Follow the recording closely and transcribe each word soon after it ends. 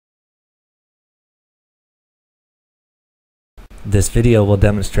This video will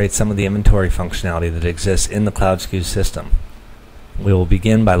demonstrate some of the inventory functionality that exists in the CloudSKUs system. We will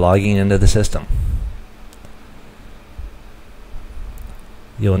begin by logging into the system.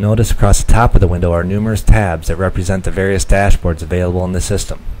 You will notice across the top of the window are numerous tabs that represent the various dashboards available in the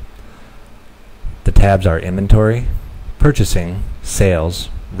system. The tabs are Inventory, Purchasing, Sales,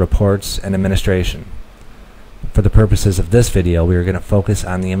 Reports, and Administration. For the purposes of this video, we are going to focus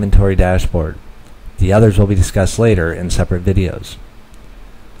on the inventory dashboard. The others will be discussed later in separate videos.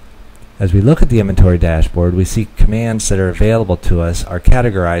 As we look at the inventory dashboard, we see commands that are available to us are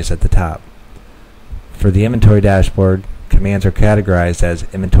categorized at the top. For the inventory dashboard, commands are categorized as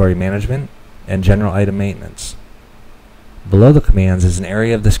Inventory Management and General Item Maintenance. Below the commands is an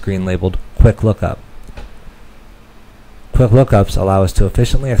area of the screen labeled Quick Lookup. Quick Lookups allow us to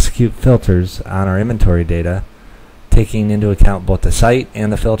efficiently execute filters on our inventory data, taking into account both the site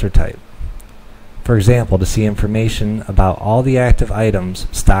and the filter type. For example, to see information about all the active items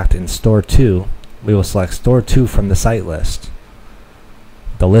stocked in Store 2, we will select Store 2 from the site list.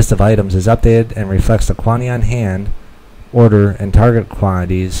 The list of items is updated and reflects the quantity on hand, order, and target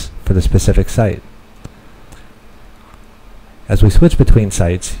quantities for the specific site. As we switch between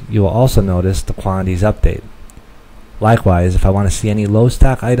sites, you will also notice the quantities update. Likewise, if I want to see any low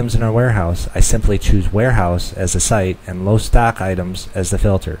stock items in our warehouse, I simply choose Warehouse as the site and Low Stock Items as the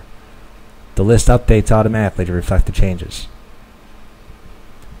filter. The list updates automatically to reflect the changes.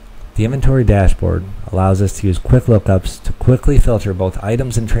 The inventory dashboard allows us to use quick lookups to quickly filter both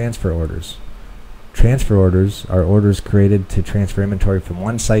items and transfer orders. Transfer orders are orders created to transfer inventory from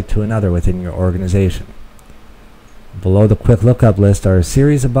one site to another within your organization. Below the quick lookup list are a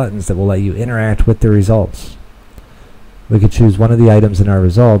series of buttons that will let you interact with the results. We could choose one of the items in our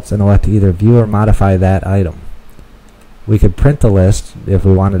results and elect to either view or modify that item. We could print the list if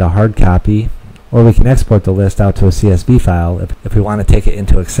we wanted a hard copy, or we can export the list out to a CSV file if we want to take it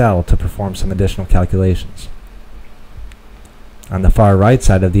into Excel to perform some additional calculations. On the far right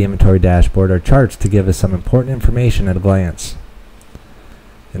side of the inventory dashboard are charts to give us some important information at a glance.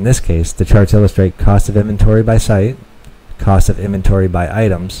 In this case, the charts illustrate cost of inventory by site, cost of inventory by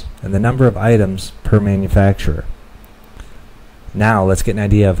items, and the number of items per manufacturer. Now let's get an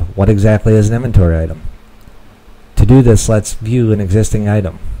idea of what exactly is an inventory item. To do this, let's view an existing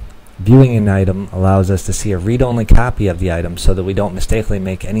item. Viewing an item allows us to see a read-only copy of the item so that we don't mistakenly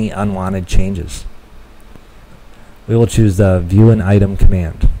make any unwanted changes. We will choose the View an Item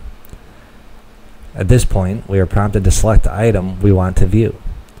command. At this point, we are prompted to select the item we want to view.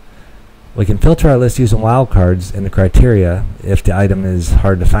 We can filter our list using wildcards in the criteria if the item is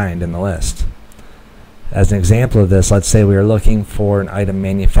hard to find in the list. As an example of this, let's say we are looking for an item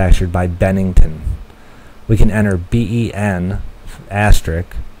manufactured by Bennington. We can enter BEN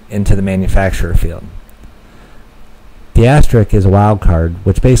asterisk into the manufacturer field. The asterisk is a wildcard,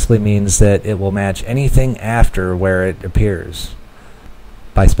 which basically means that it will match anything after where it appears.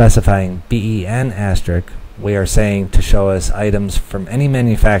 By specifying BEN asterisk, we are saying to show us items from any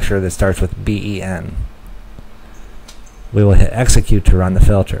manufacturer that starts with BEN. We will hit execute to run the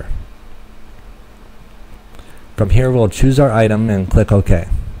filter. From here, we'll choose our item and click OK.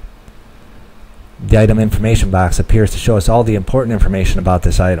 The item information box appears to show us all the important information about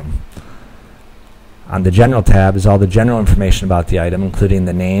this item. On the General tab is all the general information about the item, including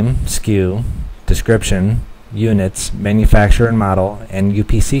the name, SKU, description, units, manufacturer and model, and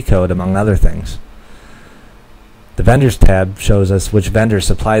UPC code, among other things. The Vendors tab shows us which vendors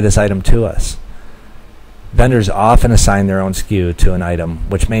supply this item to us. Vendors often assign their own SKU to an item,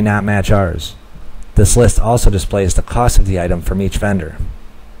 which may not match ours. This list also displays the cost of the item from each vendor.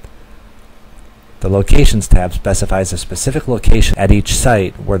 The Locations tab specifies a specific location at each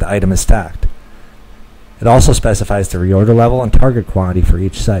site where the item is stocked. It also specifies the reorder level and target quantity for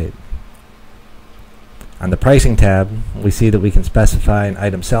each site. On the Pricing tab, we see that we can specify an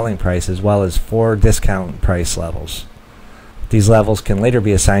item selling price as well as 4 discount price levels. These levels can later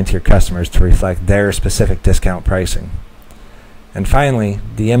be assigned to your customers to reflect their specific discount pricing. And finally,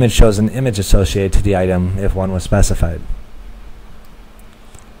 the image shows an image associated to the item if one was specified.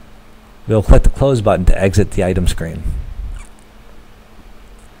 We will click the Close button to exit the item screen.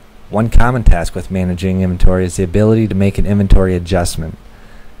 One common task with managing inventory is the ability to make an inventory adjustment.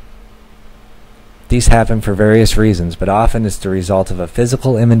 These happen for various reasons, but often it's the result of a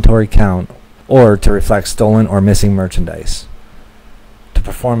physical inventory count or to reflect stolen or missing merchandise. To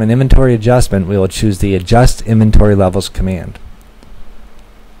perform an inventory adjustment, we will choose the Adjust Inventory Levels command.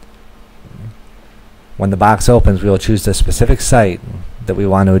 When the box opens, we will choose the specific site that we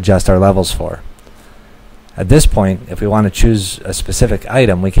want to adjust our levels for. At this point, if we want to choose a specific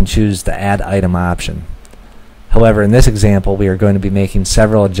item, we can choose the Add Item option. However, in this example, we are going to be making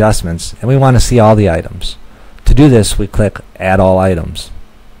several adjustments, and we want to see all the items. To do this, we click Add All Items.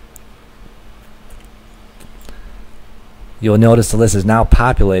 You will notice the list is now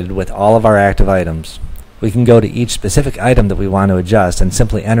populated with all of our active items. We can go to each specific item that we want to adjust and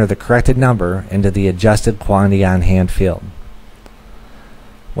simply enter the corrected number into the Adjusted Quantity on Hand field.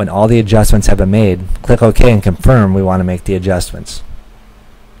 When all the adjustments have been made, click OK and confirm we want to make the adjustments.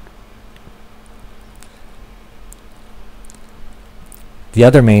 The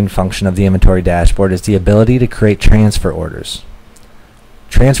other main function of the inventory dashboard is the ability to create transfer orders.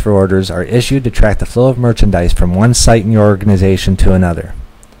 Transfer orders are issued to track the flow of merchandise from one site in your organization to another.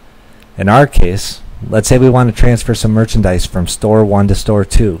 In our case, let's say we want to transfer some merchandise from Store 1 to Store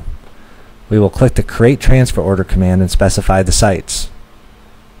 2. We will click the Create Transfer Order command and specify the sites.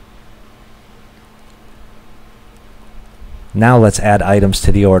 Now let's add items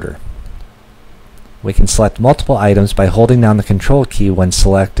to the order. We can select multiple items by holding down the Control key when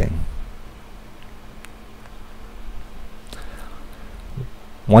selecting.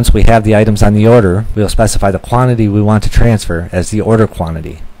 Once we have the items on the order, we will specify the quantity we want to transfer as the order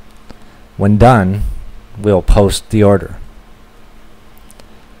quantity. When done, we will post the order.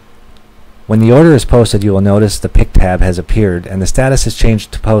 When the order is posted, you will notice the Pick tab has appeared and the status is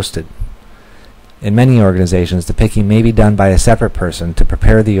changed to Posted. In many organizations, the picking may be done by a separate person to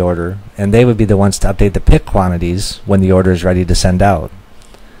prepare the order, and they would be the ones to update the pick quantities when the order is ready to send out.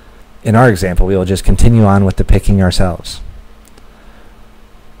 In our example, we will just continue on with the picking ourselves.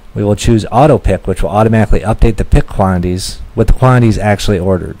 We will choose Auto Pick, which will automatically update the pick quantities with the quantities actually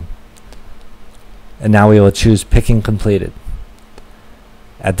ordered. And now we will choose Picking Completed.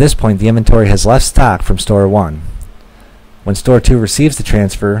 At this point, the inventory has left stock from Store 1. When Store 2 receives the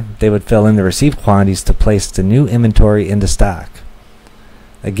transfer, they would fill in the received quantities to place the new inventory into stock.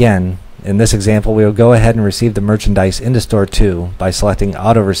 Again, in this example, we will go ahead and receive the merchandise into Store 2 by selecting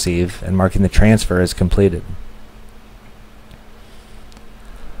Auto Receive and marking the transfer as completed.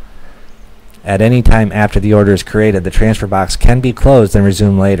 At any time after the order is created, the transfer box can be closed and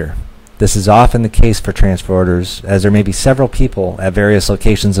resumed later. This is often the case for transfer orders, as there may be several people at various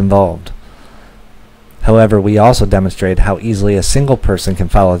locations involved. However, we also demonstrate how easily a single person can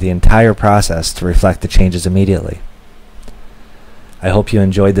follow the entire process to reflect the changes immediately. I hope you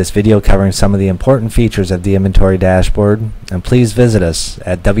enjoyed this video covering some of the important features of the inventory dashboard, and please visit us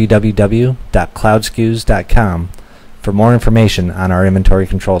at www.cloudskus.com for more information on our inventory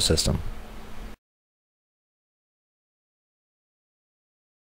control system.